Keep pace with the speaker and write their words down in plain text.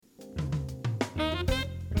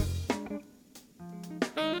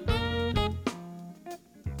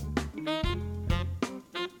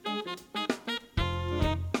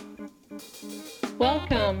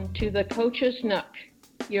Welcome to the Coach's Nook,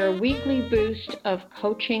 your weekly boost of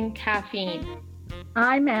coaching caffeine.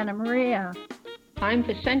 I'm Anna Maria. I'm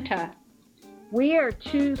Vicenta. We are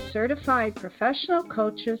two certified professional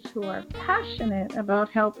coaches who are passionate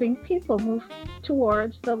about helping people move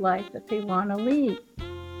towards the life that they want to lead.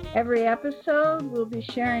 Every episode, we'll be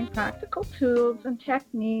sharing practical tools and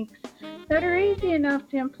techniques that are easy enough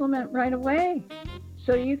to implement right away,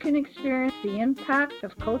 so you can experience the impact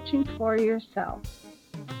of coaching for yourself.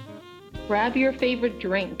 Grab your favorite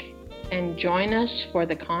drink and join us for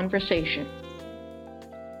the conversation.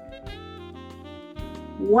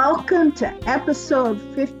 Welcome to episode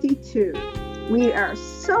 52. We are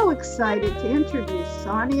so excited to introduce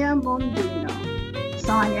Sonia Mondino.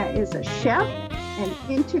 Sonia is a chef and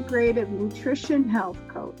integrative nutrition health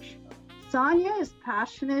coach. Sonia is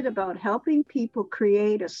passionate about helping people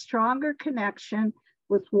create a stronger connection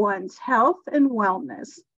with one's health and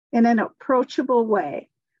wellness in an approachable way.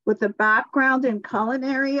 With a background in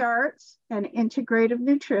culinary arts and integrative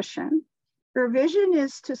nutrition, her vision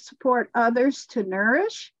is to support others to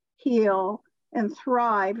nourish, heal, and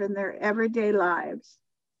thrive in their everyday lives.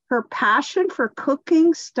 Her passion for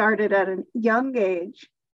cooking started at a young age,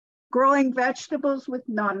 growing vegetables with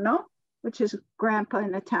nonno, which is grandpa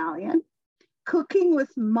in Italian, cooking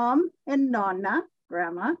with mom and nonna,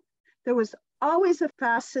 grandma. There was always a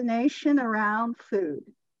fascination around food.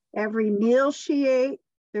 Every meal she ate,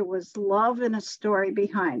 there was love and a story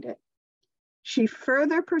behind it. She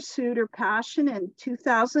further pursued her passion in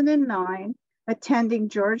 2009, attending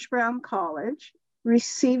George Brown College,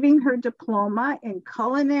 receiving her diploma in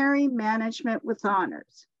culinary management with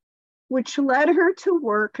honors, which led her to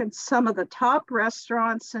work in some of the top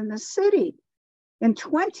restaurants in the city. In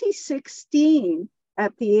 2016,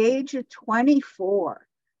 at the age of 24,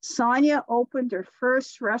 Sonia opened her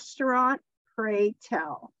first restaurant, Pray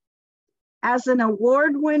Tell. As an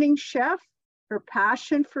award-winning chef, her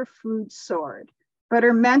passion for food soared, but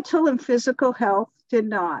her mental and physical health did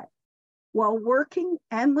not. While working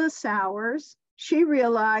endless hours, she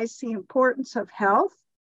realized the importance of health,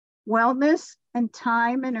 wellness, and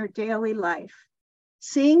time in her daily life.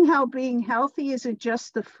 Seeing how being healthy isn't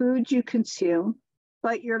just the food you consume,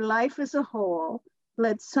 but your life as a whole,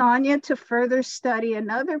 led Sonia to further study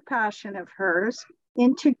another passion of hers,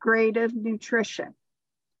 integrative nutrition.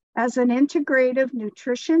 As an integrative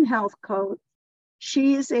nutrition health coach,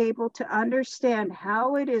 she is able to understand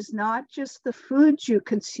how it is not just the foods you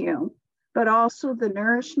consume, but also the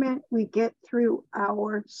nourishment we get through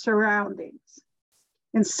our surroundings.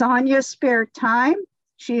 In Sonia's spare time,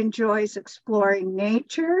 she enjoys exploring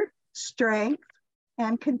nature, strength,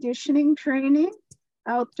 and conditioning training,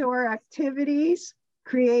 outdoor activities,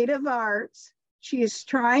 creative arts. She is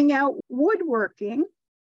trying out woodworking,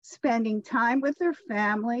 spending time with her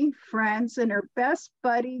family, friends, and her best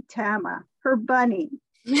buddy, Tama, her bunny.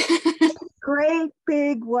 Great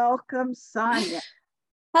big welcome, Sonia.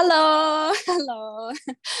 Hello.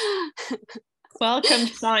 Welcome,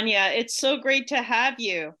 Sonia. It's so great to have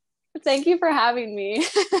you. Thank you for having me.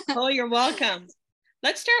 Oh, you're welcome.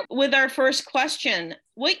 Let's start with our first question.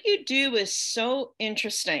 What you do is so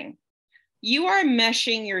interesting. You are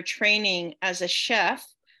meshing your training as a chef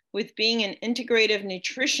with being an integrative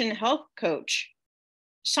nutrition health coach.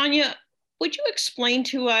 Sonia, would you explain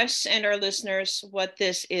to us and our listeners what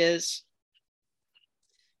this is?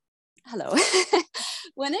 Hello.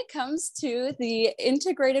 When it comes to the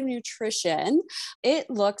integrative nutrition, it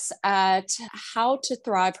looks at how to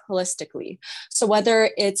thrive holistically. So whether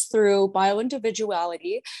it's through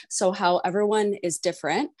bioindividuality, so how everyone is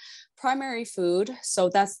different, primary food, so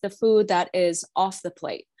that's the food that is off the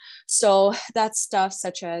plate. So that's stuff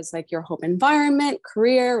such as like your home environment,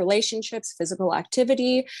 career, relationships, physical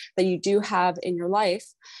activity that you do have in your life,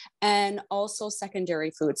 and also secondary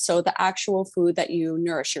food. So the actual food that you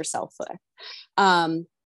nourish yourself with.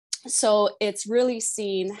 So it's really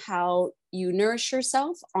seeing how you nourish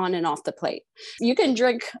yourself on and off the plate. You can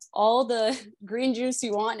drink all the green juice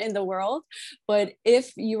you want in the world, but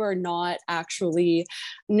if you are not actually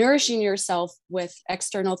nourishing yourself with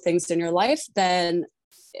external things in your life, then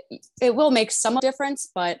it will make some difference,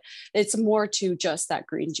 but it's more to just that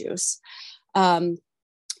green juice.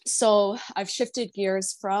 So I've shifted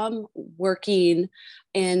gears from working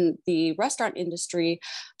in the restaurant industry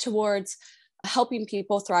towards helping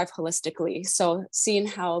people thrive holistically. So seeing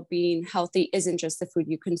how being healthy isn't just the food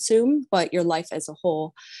you consume, but your life as a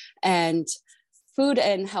whole. And food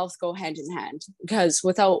and health go hand in hand, because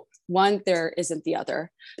without one, there isn't the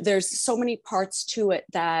other. There's so many parts to it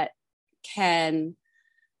that can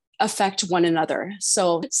affect one another.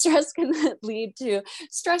 So stress can lead to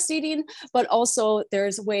stress eating, but also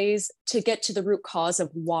there's ways to get to the root cause of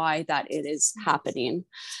why that it is happening.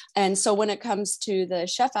 And so when it comes to the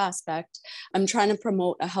chef aspect, I'm trying to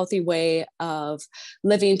promote a healthy way of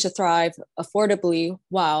living to thrive affordably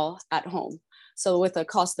while at home. So with the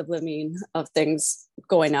cost of living of things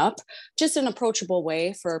going up, just an approachable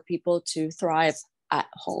way for people to thrive at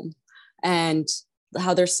home. And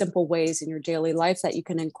how there's simple ways in your daily life that you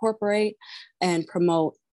can incorporate and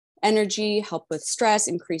promote energy, help with stress,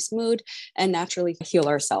 increase mood, and naturally heal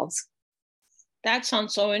ourselves. That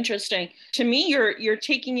sounds so interesting. To me, you're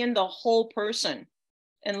taking in the whole person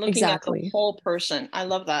and looking at the whole person. I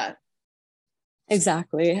love that.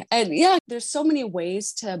 Exactly. And yeah, there's so many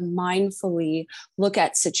ways to mindfully look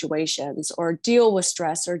at situations or deal with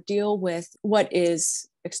stress or deal with what is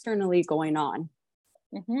externally going on.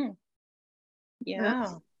 Mm-hmm.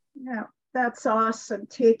 Yeah. That's awesome.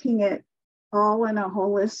 Taking it all in a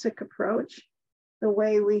holistic approach, the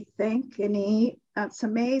way we think and eat, that's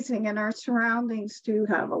amazing. And our surroundings do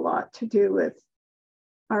have a lot to do with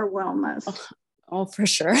our wellness. Oh, for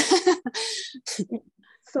sure.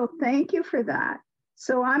 So thank you for that.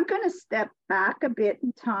 So I'm going to step back a bit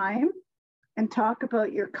in time and talk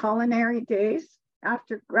about your culinary days.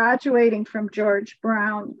 After graduating from George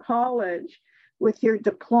Brown College with your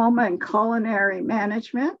diploma in culinary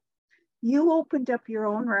management, you opened up your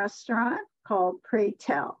own restaurant called Pray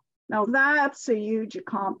Tell. Now that's a huge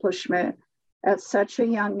accomplishment at such a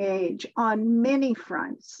young age on many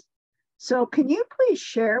fronts. So can you please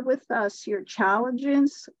share with us your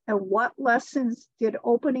challenges and what lessons did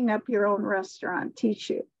opening up your own restaurant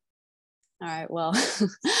teach you? All right, well,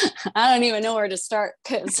 I don't even know where to start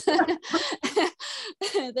because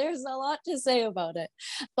there's a lot to say about it.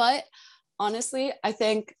 But honestly, I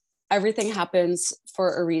think everything happens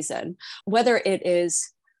for a reason. Whether it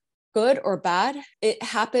is good or bad, it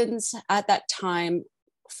happens at that time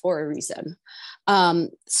for a reason.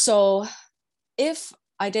 So if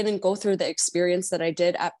I didn't go through the experience that I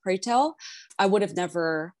did at Pray Tell, I would have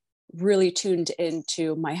never really tuned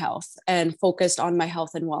into my health and focused on my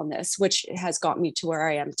health and wellness, which has got me to where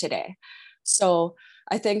I am today. So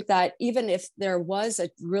I think that even if there was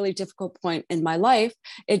a really difficult point in my life,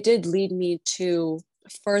 it did lead me to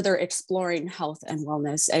further exploring health and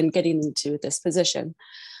wellness and getting into this position.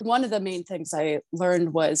 One of the main things I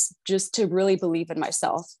learned was just to really believe in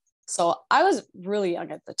myself. So I was really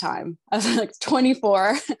young at the time. I was like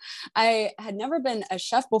 24. I had never been a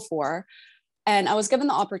chef before. And I was given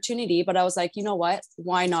the opportunity, but I was like, you know what?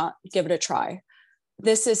 Why not give it a try?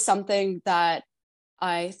 This is something that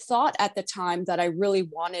I thought at the time that I really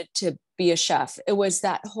wanted to be a chef. It was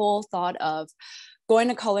that whole thought of going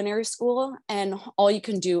to culinary school and all you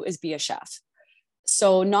can do is be a chef.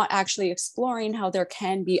 So not actually exploring how there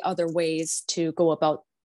can be other ways to go about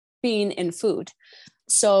being in food.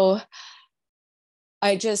 So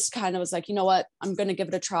I just kind of was like, you know what, I'm going to give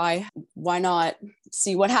it a try. Why not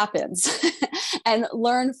see what happens and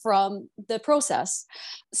learn from the process?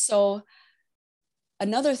 So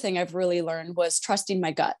another thing I've really learned was trusting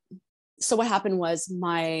my gut. So what happened was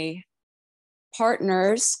my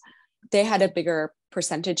partners, they had a bigger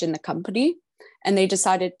percentage in the company and they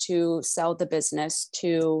decided to sell the business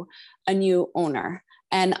to a new owner.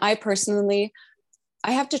 And I personally,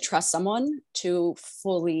 I have to trust someone to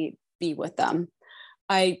fully be with them.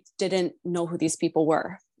 I didn't know who these people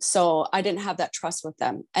were. So I didn't have that trust with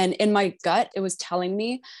them. And in my gut, it was telling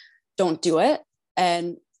me, don't do it.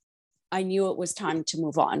 And I knew it was time to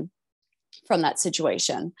move on from that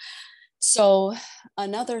situation. So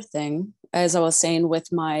another thing, as I was saying,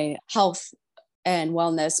 with my health and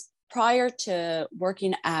wellness, prior to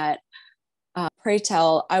working at Pray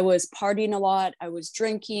Tell, I was partying a lot. I was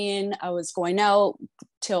drinking. I was going out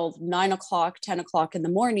till 9 o'clock, 10 o'clock in the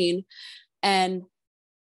morning. And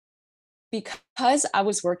because I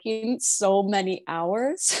was working so many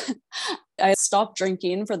hours, I stopped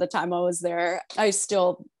drinking for the time I was there. I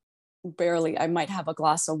still barely, I might have a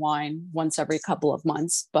glass of wine once every couple of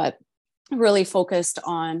months, but really focused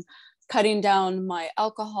on cutting down my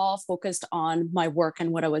alcohol, focused on my work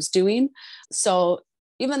and what I was doing. So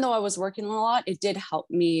even though I was working a lot, it did help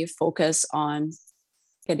me focus on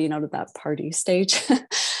getting out of that party stage.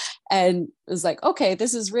 And it was like, okay,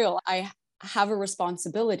 this is real. I have a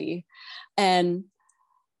responsibility. And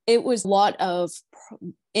it was a lot of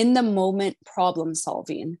in the moment problem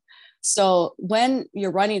solving. So when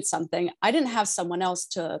you're running something, I didn't have someone else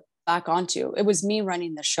to back onto. It was me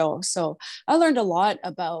running the show. So I learned a lot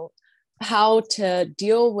about how to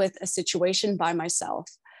deal with a situation by myself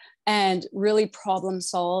and really problem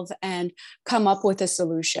solve and come up with a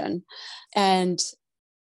solution. And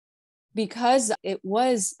because it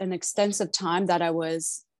was an extensive time that I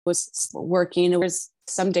was working. It was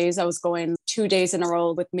some days I was going 2 days in a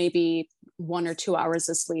row with maybe 1 or 2 hours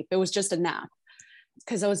of sleep. It was just a nap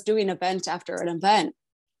because I was doing event after an event.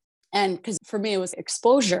 And because for me, it was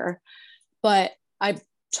exposure, but I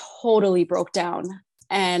totally broke down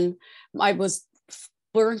and I was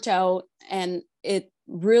burnt out, and it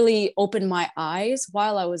really opened my eyes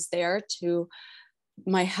while I was there to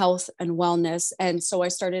my health and wellness. And so I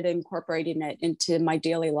started incorporating it into my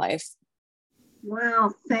daily life.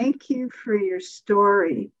 Well, thank you for your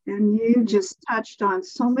story. And you just touched on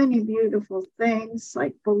so many beautiful things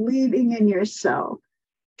like believing in yourself,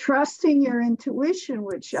 trusting your intuition,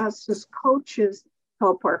 which us as coaches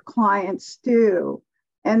help our clients do,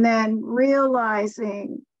 and then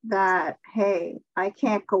realizing that, hey, I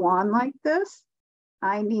can't go on like this.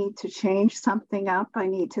 I need to change something up. I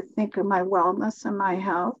need to think of my wellness and my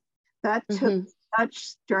health. That took such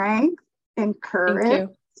strength and courage. Thank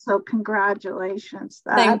you. So congratulations.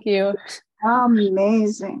 Thank you.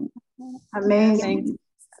 Amazing. Amazing.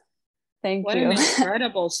 Thank what you. What an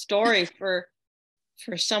incredible story for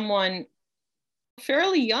someone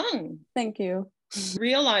fairly young. Thank you.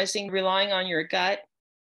 Relying on your gut,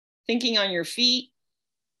 thinking on your feet.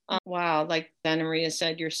 Wow, like Anna Maria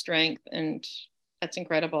said, your strength, and that's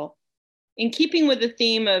incredible. In keeping with the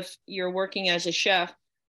theme of you're working as a chef,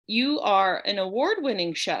 you are an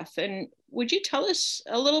award-winning chef. And would you tell us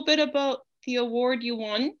a little bit about the award you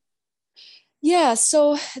won? Yeah,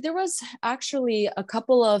 so there was actually a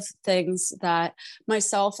couple of things that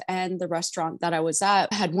myself and the restaurant that I was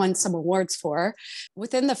at had won some awards for.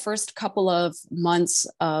 Within the first couple of months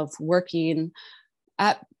of working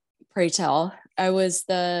at Pray Tell, I was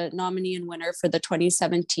the nominee and winner for the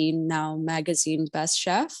 2017 Now Magazine Best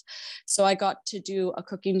Chef. So I got to do a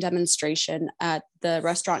cooking demonstration at the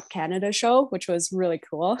Restaurant Canada show, which was really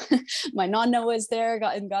cool. My nonna was there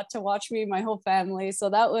and got to watch me, my whole family. So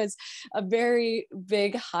that was a very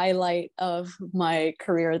big highlight of my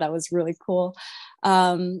career. That was really cool.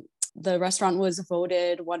 The restaurant was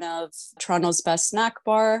voted one of Toronto's best snack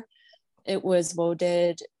bar. It was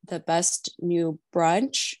voted the best new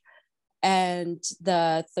brunch and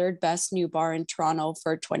the third best new bar in Toronto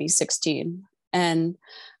for 2016. And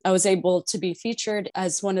I was able to be featured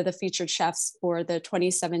as one of the featured chefs for the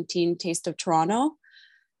 2017 Taste of Toronto.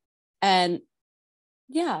 And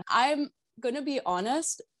yeah, I'm going to be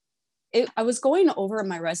honest, I was going over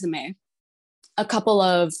my resume a couple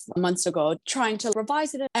of months ago, trying to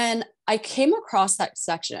revise it. And I came across that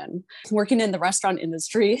section. Working in the restaurant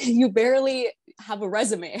industry, you barely have a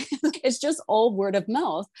resume. It's just all word of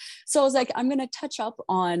mouth. So I was like, I'm going to touch up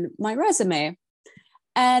on my resume.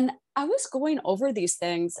 And I was going over these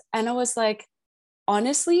things and I was like,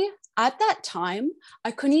 honestly, at that time,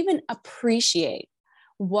 I couldn't even appreciate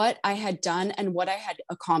what I had done and what I had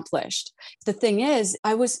accomplished. The thing is,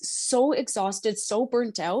 I was so exhausted, so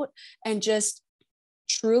burnt out, and just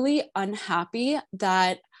truly unhappy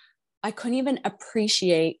that I couldn't even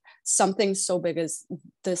appreciate something so big as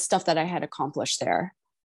the stuff that I had accomplished there.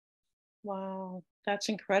 Wow, that's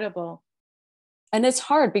incredible. And it's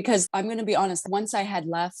hard because I'm going to be honest, once I had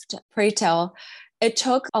left Pray Tell, it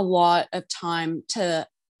took a lot of time to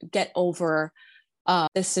get over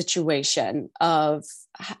the situation of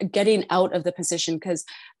getting out of the position. Because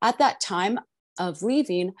at that time of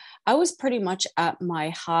leaving, I was pretty much at my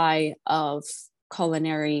high of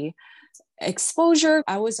culinary exposure.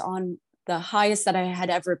 I was on the highest that I had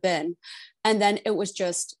ever been. And then it was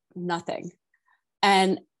just nothing.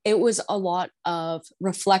 And it was a lot of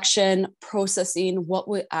reflection, processing what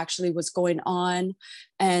actually was going on,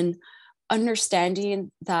 and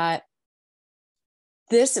understanding that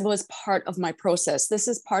this was part of my process. This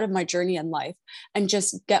is part of my journey in life, and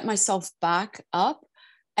just get myself back up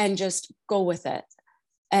and just go with it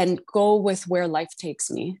and go with where life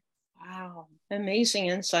takes me. Wow. Amazing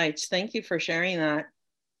insights. Thank you for sharing that.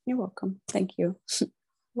 You're welcome. Thank you.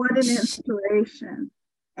 What an inspiration.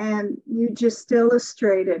 And you just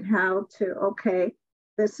illustrated how to, okay,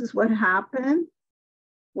 this is what happened.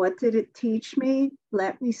 What did it teach me?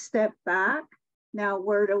 Let me step back. Now,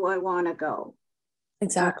 where do I want to go?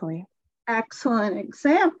 Exactly. Excellent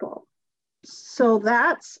example. So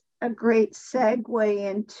that's a great segue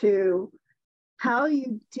into how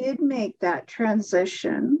you did make that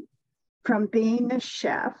transition from being a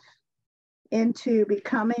chef into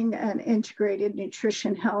becoming an integrated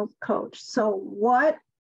nutrition health coach. So what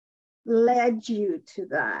led you to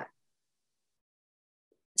that?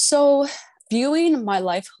 So viewing my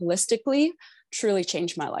life holistically truly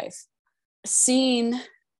changed my life. Seeing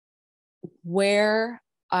where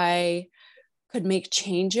I could make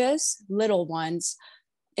changes, little ones,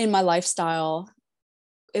 in my lifestyle,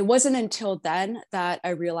 it wasn't until then that I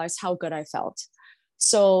realized how good I felt.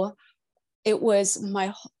 So it was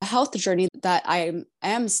my health journey that I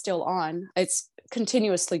am still on. It's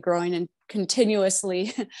continuously growing and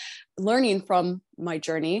continuously learning from my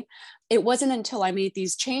journey. It wasn't until I made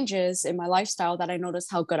these changes in my lifestyle that I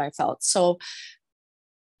noticed how good I felt. So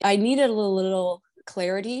I needed a little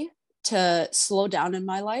clarity to slow down in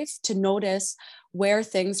my life, to notice where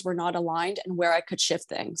things were not aligned and where I could shift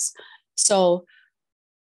things. So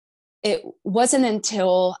it wasn't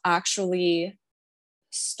until actually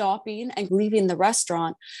stopping and leaving the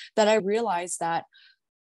restaurant that I realized that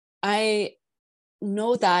I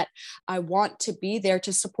know that I want to be there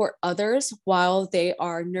to support others while they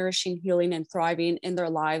are nourishing, healing, and thriving in their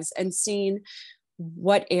lives, and seeing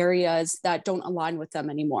what areas that don't align with them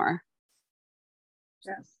anymore.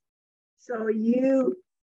 Yes. So you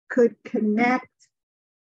could connect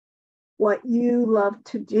what you love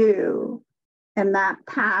to do and that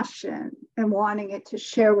passion and wanting it to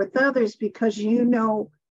share with others because you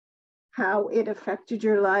know how it affected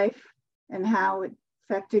your life and how it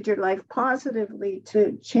affected your life positively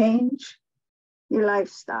to change your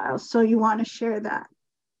lifestyle. So you want to share that.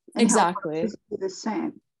 And exactly. help others do the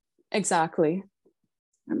same. Exactly.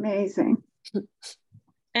 Amazing.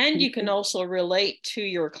 And you can also relate to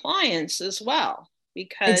your clients as well,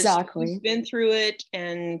 because exactly. you've been through it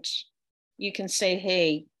and you can say,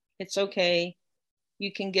 hey, it's okay.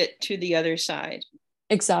 You can get to the other side.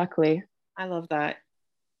 Exactly. I love that.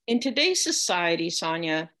 In today's society,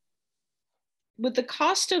 Sonia, with the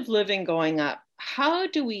cost of living going up, how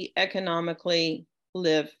do we economically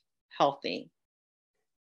live healthy?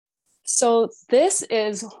 So this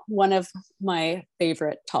is one of my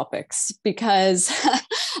favorite topics because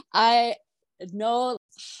I know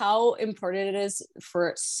how important it is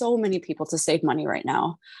for so many people to save money right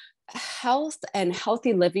now. Health and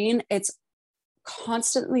healthy living, it's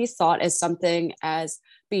constantly thought as something as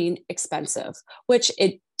being expensive, which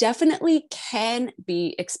it definitely can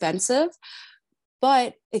be expensive,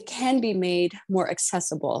 but it can be made more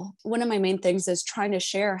accessible. One of my main things is trying to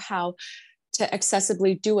share how to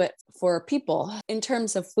accessibly do it for people. In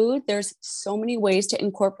terms of food, there's so many ways to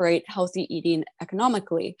incorporate healthy eating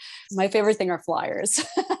economically. My favorite thing are flyers.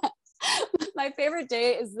 My favorite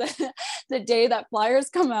day is the day that flyers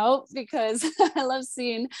come out because I love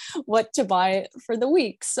seeing what to buy for the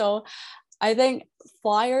week. So I think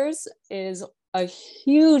flyers is a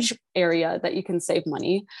huge area that you can save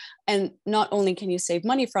money. And not only can you save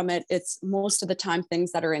money from it, it's most of the time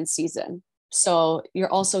things that are in season. So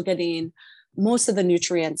you're also getting most of the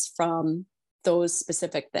nutrients from those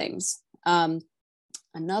specific things.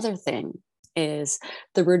 Another thing is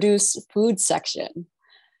the reduced food section.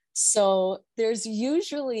 So there's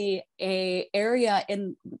usually a area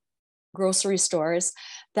in grocery stores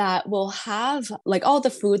that will have like all the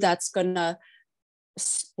food that's gonna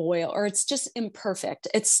spoil or it's just imperfect.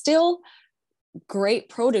 It's still great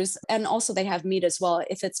produce, and also they have meat as well.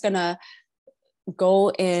 If it's gonna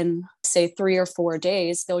go in say 3 or 4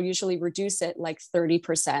 days, they'll usually reduce it like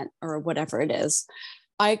 30% or whatever it is.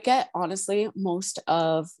 I get honestly most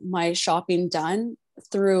of my shopping done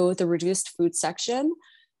through the reduced food section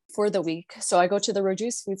for the week. So I go to the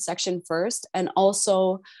reduced food section first, and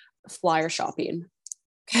also flyer shopping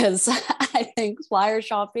because I think flyer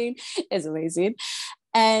shopping is amazing.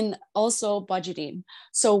 And also budgeting.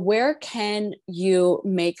 So where can you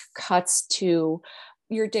make cuts to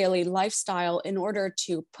your daily lifestyle in order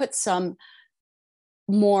to put some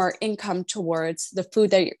more income towards the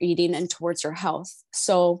food that you're eating and towards your health?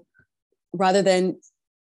 So rather than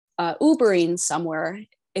Ubering somewhere,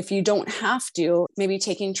 if you don't have to, maybe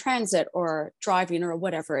taking transit or driving or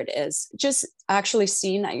whatever it is, just actually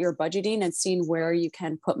seeing at your budgeting and seeing where you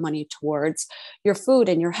can put money towards your food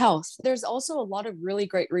and your health. There's also a lot of really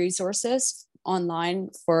great resources online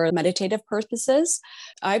for meditative purposes.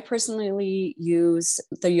 I personally use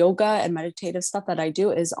the yoga and meditative stuff that I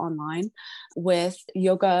do is online with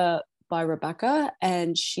Yoga by Rebecca,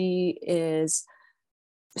 and she is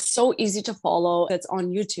so easy to follow. It's on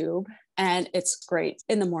YouTube and it's great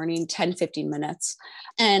in the morning, 10-15 minutes.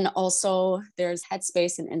 And also there's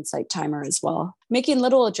Headspace and Insight Timer as well. Making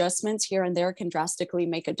little adjustments here and there can drastically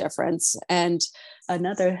make a difference. And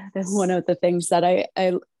another one of the things that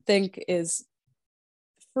I think is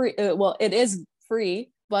free, well, it is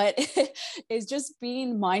free, but is just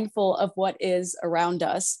being mindful of what is around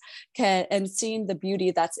us and seeing the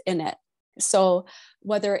beauty that's in it. So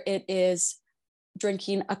whether it is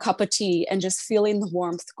drinking a cup of tea and just feeling the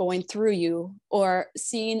warmth going through you, or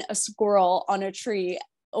seeing a squirrel on a tree,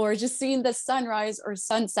 or just seeing the sunrise or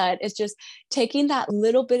sunset, it's just taking that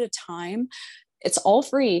little bit of time it's all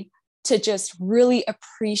free to just really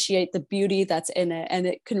appreciate the beauty that's in it. And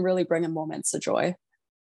it can really bring in moments of joy.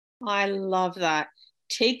 I love that.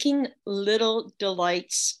 Taking little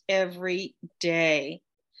delights every day.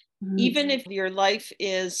 Even if your life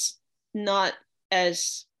is not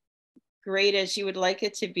as great as you would like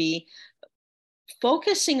it to be,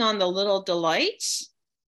 focusing on the little delights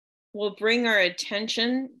will bring our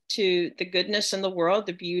attention to the goodness in the world,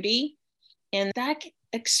 the beauty, and that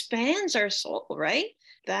expands our soul, right?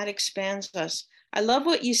 That expands us. I love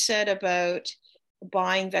what you said about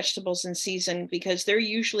buying vegetables in season, because they're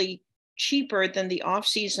usually cheaper than the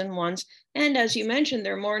off-season ones. And as you mentioned,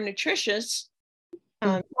 they're more nutritious.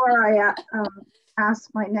 Before I ask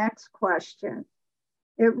my next question,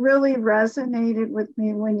 it really resonated with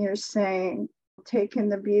me when you're saying taking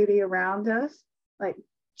the beauty around us, like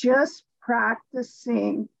just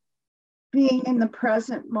practicing being in the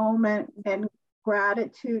present moment and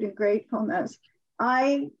gratitude and gratefulness.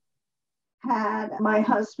 I had my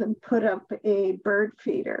husband put up a bird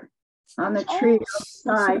feeder on the tree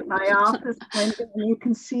outside my office window, and you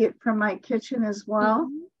can see it from my kitchen as well.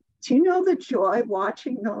 Do you know the joy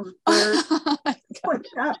watching those birds? What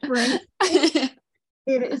that brings?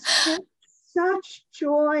 It is just such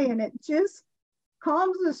joy, and it just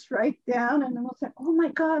calms us right down. And then we'll say, oh my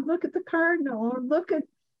God, look at the cardinal, or look at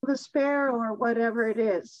the sparrow, or whatever it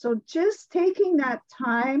is. So just taking that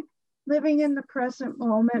time, living in the present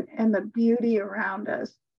moment and the beauty around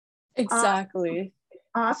us. Exactly.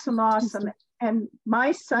 Awesome. And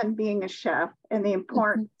my son being a chef, and the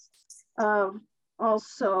importance of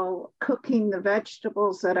also cooking the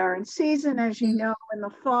vegetables that are in season. As you know, in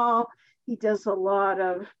the fall, he does a lot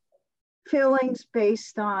of fillings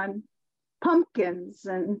based on pumpkins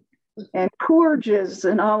and courges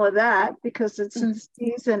and all of that, because it's in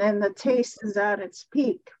season and the taste is at its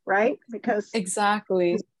peak, right? Because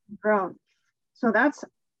exactly. It's grown. So that's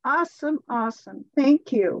awesome.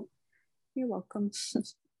 Thank you. You're welcome.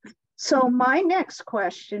 So my next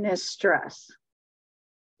question is stress.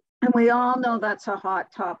 And we all know that's a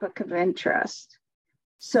hot topic of interest.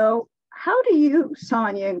 So how do you,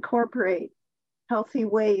 Sonia, incorporate healthy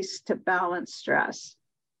ways to balance stress?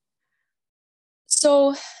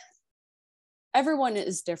 So everyone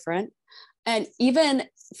is different. And even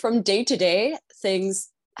from day to day,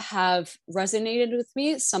 things have resonated with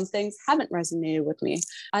me. Some things haven't resonated with me.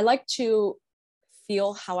 I like to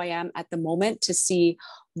feel how I am at the moment to see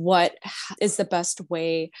what is the best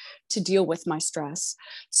way to deal with my stress.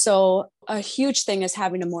 So a huge thing is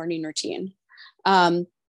having a morning routine.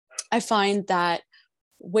 I find that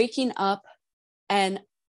waking up and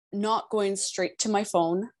not going straight to my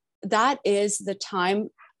phone, that is the time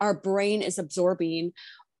our brain is absorbing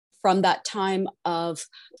from that time of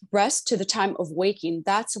rest to the time of waking.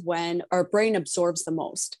 That's when our brain absorbs the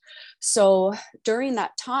most. So during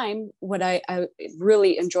that time, what I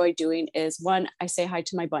really enjoy doing is, one, I say hi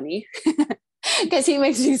to my bunny because he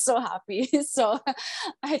makes me so happy. So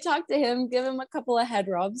I talk to him, give him a couple of head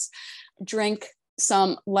rubs, drink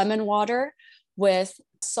some lemon water with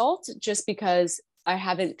salt, just because I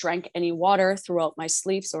haven't drank any water throughout my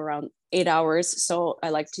sleep, so around 8 hours. So I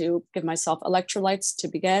like to give myself electrolytes to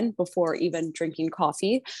begin before even drinking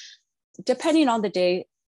coffee. Depending on the day,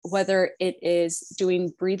 whether it is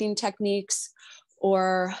doing breathing techniques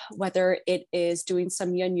or whether it is doing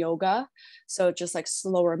some yin yoga, so just like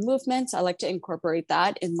slower movements, I like to incorporate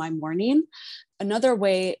that in my morning. Another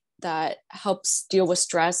way that helps deal with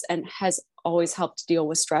stress and has always helped deal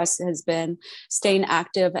with stress has been staying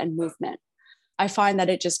active and movement. I find that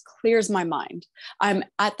it just clears my mind. I'm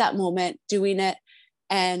at that moment doing it,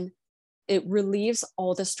 and it relieves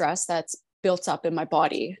all the stress that's built up in my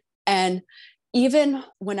body. And even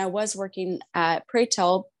when I was working at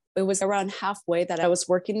Praytel, it was around halfway that I was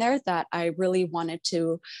working there that I really wanted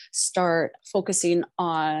to start focusing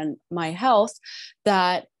on my health,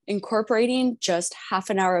 that incorporating just half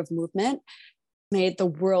an hour of movement made the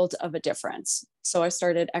world of a difference. So I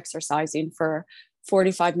started exercising for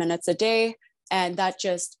 45 minutes a day. And that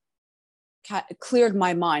just cleared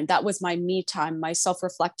my mind. That was my me time, my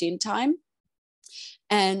self-reflecting time.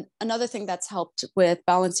 And another thing that's helped with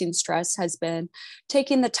balancing stress has been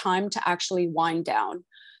taking the time to actually wind down.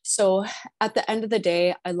 So at the end of the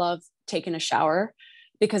day, I love taking a shower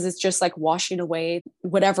because it's just like washing away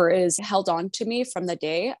whatever is held on to me from the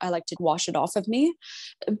day. I like to wash it off of me.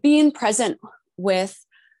 Being present with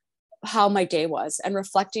how my day was and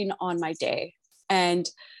reflecting on my day. And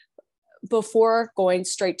before going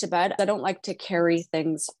straight to bed, I don't like to carry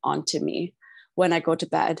things onto me when I go to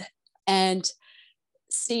bed, and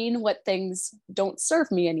seeing what things don't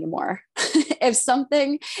serve me anymore. If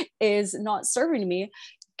something is not serving me,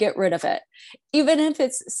 get rid of it. Even if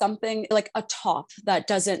it's something like a top that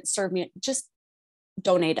doesn't serve me, just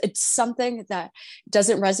donate. It's something that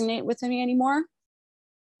doesn't resonate with me anymore.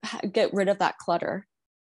 Get rid of that clutter.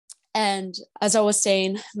 And as I was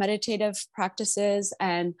saying, meditative practices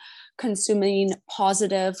and consuming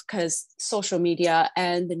positive, because social media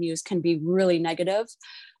and the news can be really negative.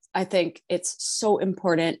 I think it's so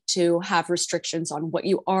important to have restrictions on what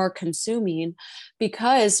you are consuming,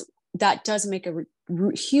 because that does make a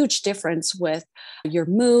huge difference with your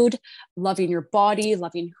mood, loving your body,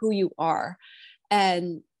 loving who you are.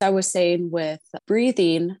 And I was saying with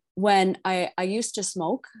breathing, when I used to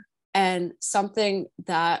smoke, and something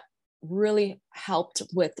that really helped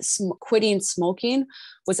with quitting smoking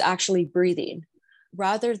was actually breathing.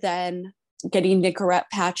 Rather than getting Nicorette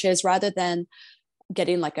patches, rather than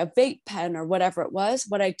getting like a vape pen or whatever it was,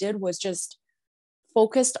 what I did was just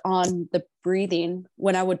focused on the breathing.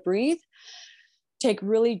 When I would breathe, take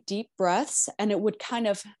really deep breaths, and it would kind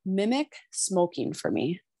of mimic smoking for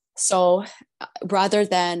me. So rather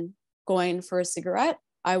than going for a cigarette,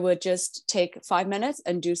 I would just take 5 minutes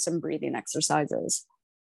and do some breathing exercises.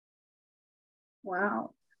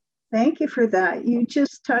 Wow. Thank you for that. You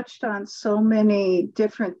just touched on so many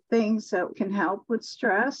different things that can help with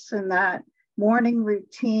stress, and that morning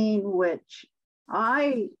routine, which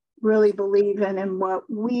I really believe in, and what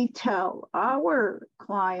we tell our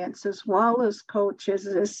clients as well as coaches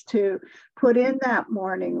is to put in that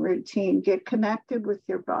morning routine, get connected with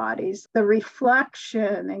your bodies, the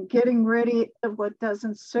reflection and getting rid of what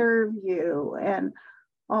doesn't serve you, and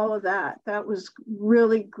all of that. That was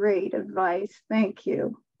really great advice. Thank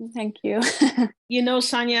you. Thank you. You know,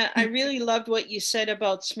 Sonia, I really loved what you said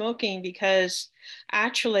about smoking, because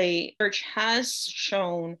actually research has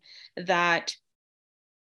shown that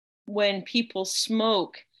when people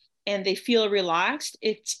smoke and they feel relaxed,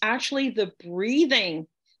 it's actually the breathing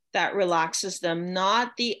that relaxes them,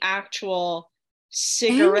 not the actual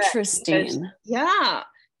cigarette. Interesting.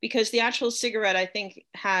 Because the actual cigarette, I think,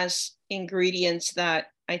 has ingredients that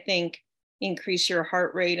I think increase your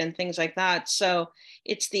heart rate and things like that. So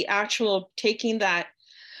it's the actual taking that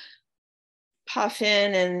puff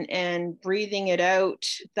in and breathing it out.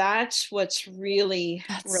 That's what's really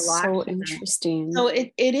relaxing. So interesting. So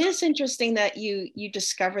it is interesting that you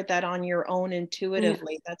discovered that on your own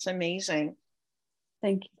intuitively. Yeah. That's amazing.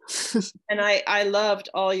 Thank you. And I loved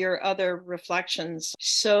all your other reflections.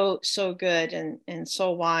 So good and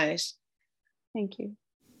so wise. Thank you.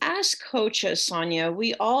 As coaches, Sonia,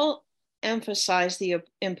 we all emphasize the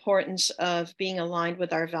importance of being aligned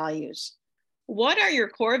with our values. What are your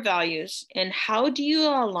core values, and how do you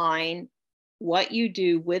align what you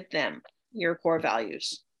do with them, your core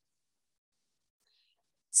values?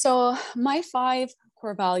 So my 5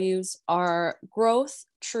 core values are growth,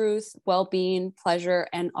 truth, well-being, pleasure,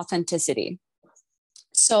 and authenticity.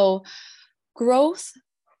 So growth,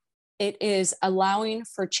 it is allowing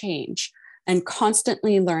for change and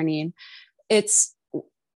constantly learning. It's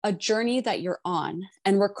a journey that you're on,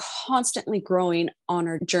 and we're constantly growing on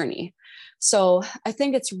our journey. So I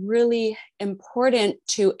think it's really important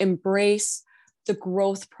to embrace the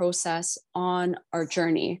growth process on our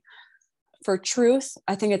journey. For truth,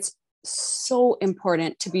 I think it's so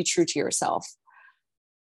important to be true to yourself.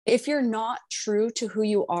 If you're not true to who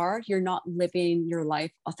you are, you're not living your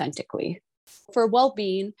life authentically. For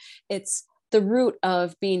well-being, it's the root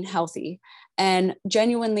of being healthy and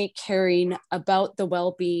genuinely caring about the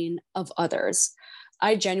well-being of others.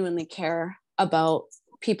 I genuinely care about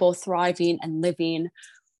people thriving and living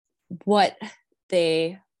what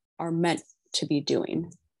they are meant to be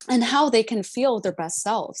doing and how they can feel their best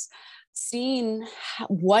selves. Seeing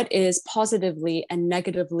what is positively and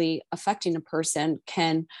negatively affecting a person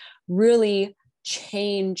can really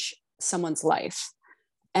change someone's life.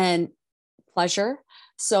 And pleasure.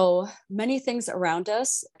 So many things around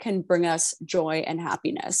us can bring us joy and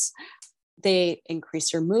happiness. They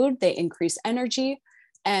increase your mood, they increase energy,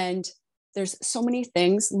 and there's so many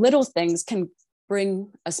things, little things can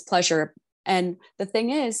bring us pleasure. And the thing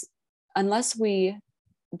is, unless we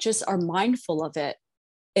just are mindful of it,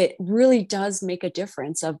 it really does make a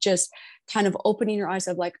difference of just kind of opening your eyes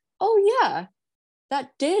of like, oh yeah, that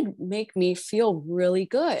did make me feel really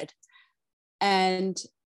good. And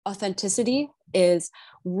authenticity is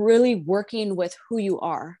really working with who you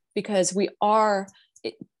are, because we are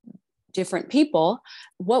different people.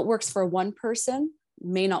 What works for one person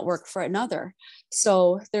may not work for another.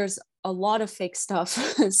 So there's a lot of fake stuff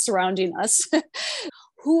surrounding us.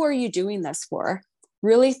 Who are you doing this for?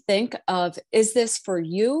 Really think of, is this for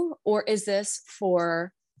you or is this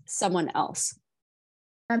for someone else?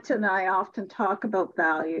 Santa and I often talk about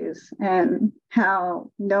values and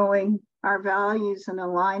how knowing our values and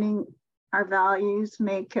aligning our values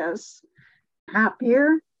make us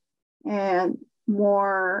happier and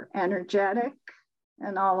more energetic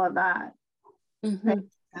and all of that. Mm-hmm.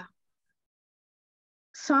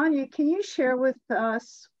 Sonia, can you share with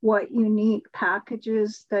us what unique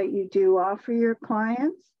packages that you do offer your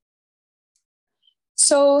clients?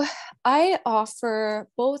 So I offer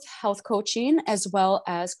both health coaching as well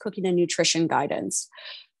as cooking and nutrition guidance.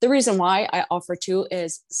 The reason why I offer two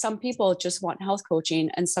is some people just want health coaching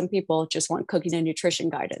and some people just want cooking and nutrition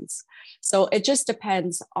guidance. So it just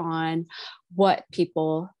depends on what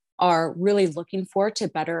people are really looking for to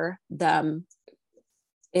better them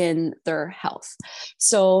in their health.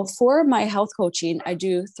 So for my health coaching, I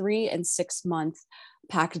do 3 and 6 month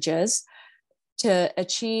packages to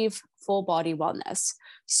achieve full body wellness.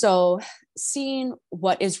 So seeing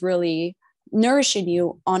what is really nourishing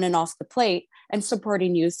you on and off the plate and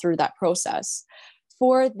supporting you through that process.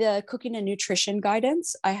 For the cooking and nutrition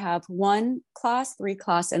guidance, I have 1 class, 3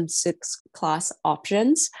 class, and 6 class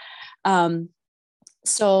options.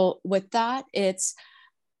 So with that, it's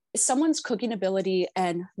someone's cooking ability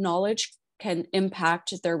and knowledge can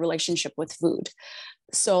impact their relationship with food.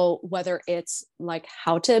 So whether it's like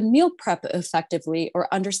how to meal prep effectively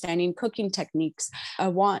or understanding cooking techniques, I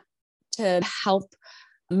want to help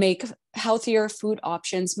make healthier food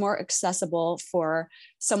options more accessible for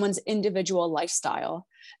someone's individual lifestyle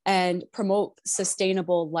and promote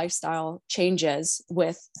sustainable lifestyle changes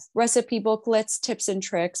with recipe booklets, tips and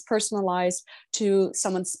tricks, personalized to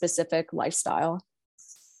someone's specific lifestyle.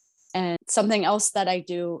 And something else that I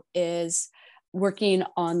do is working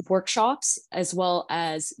on workshops as well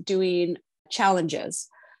as doing challenges.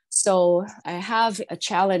 So I have a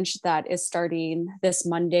challenge that is starting this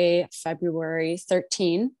Monday, February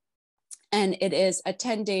 13. And it is a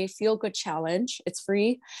 10-day feel-good challenge. It's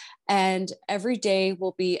free. And every day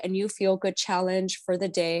will be a new feel-good challenge for the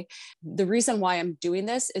day. The reason why I'm doing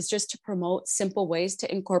this is just to promote simple ways to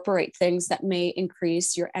incorporate things that may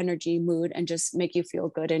increase your energy, mood, and just make you feel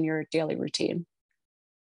good in your daily routine.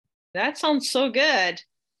 That sounds so good.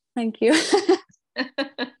 Thank you.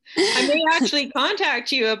 I may actually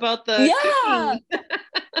contact you about the cooking.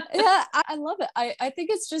 Yeah, I love it. I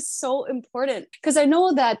think it's just so important because I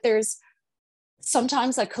know that there's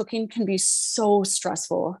sometimes like cooking can be so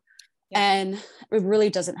stressful and it really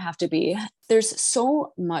doesn't have to be. There's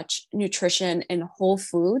so much nutrition in whole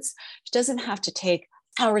foods. It doesn't have to take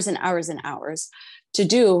hours and hours and hours to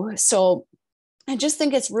do. So I just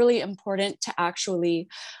think it's really important to actually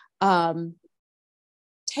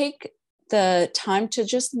take the time to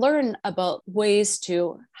just learn about ways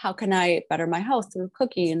to how can I better my health through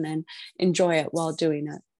cooking and enjoy it while doing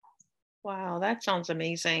it. Wow, that sounds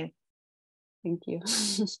amazing. Thank you.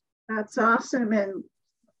 That's awesome. And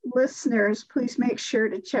listeners, please make sure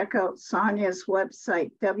to check out Sonia's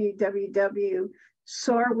website,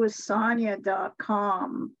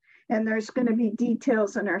 www.soarwithsonia.com. And there's going to be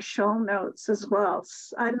details in our show notes as well.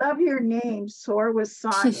 I love your name, Soar with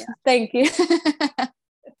Sonia. Thank you.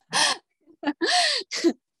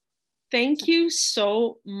 Thank you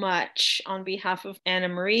so much on behalf of Anna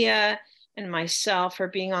Maria and myself for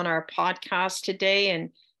being on our podcast today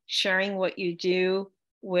and sharing what you do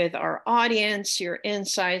with our audience, your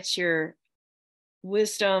insights, your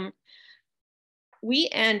wisdom. We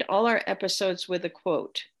end all our episodes with a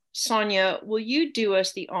quote. Sonia, will you do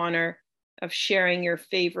us the honor of sharing your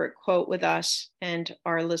favorite quote with us and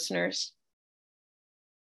our listeners?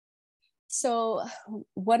 So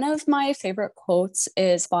one of my favorite quotes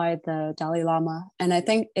is by the Dalai Lama. And I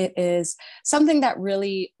think it is something that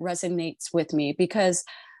really resonates with me because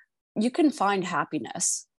you can find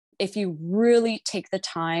happiness if you really take the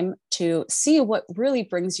time to see what really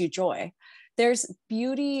brings you joy. There's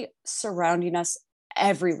beauty surrounding us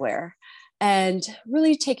everywhere. And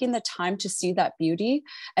really taking the time to see that beauty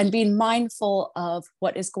and being mindful of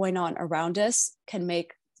what is going on around us can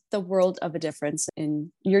make the world of a difference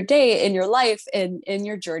in your day, in your life, in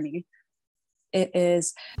your journey.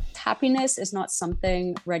 Happiness is not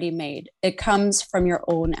something ready-made. It comes from your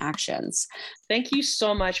own actions. Thank you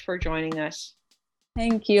so much for joining us.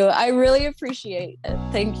 Thank you. I really appreciate it.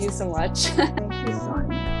 Thank you so much. Thank you,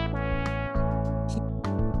 Sonia.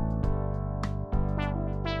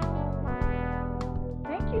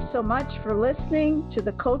 Thank you so much for listening to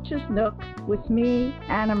the Coach's Nook with me,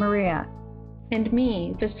 Anna Maria. And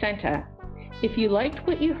me, Vicenta. If you liked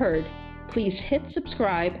what you heard, please hit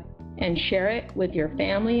subscribe and share it with your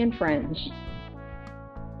family and friends.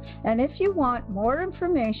 And if you want more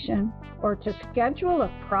information or to schedule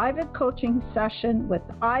a private coaching session with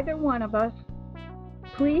either one of us,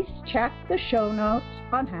 please check the show notes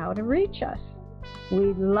on how to reach us.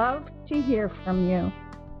 We'd love to hear from you.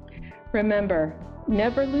 Remember,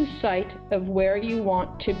 never lose sight of where you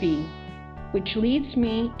want to be, which leads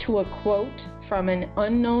me to a quote from an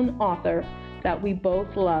unknown author that we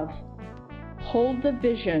both love. Hold the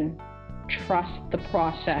vision, trust the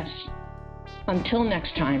process. Until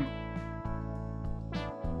next time.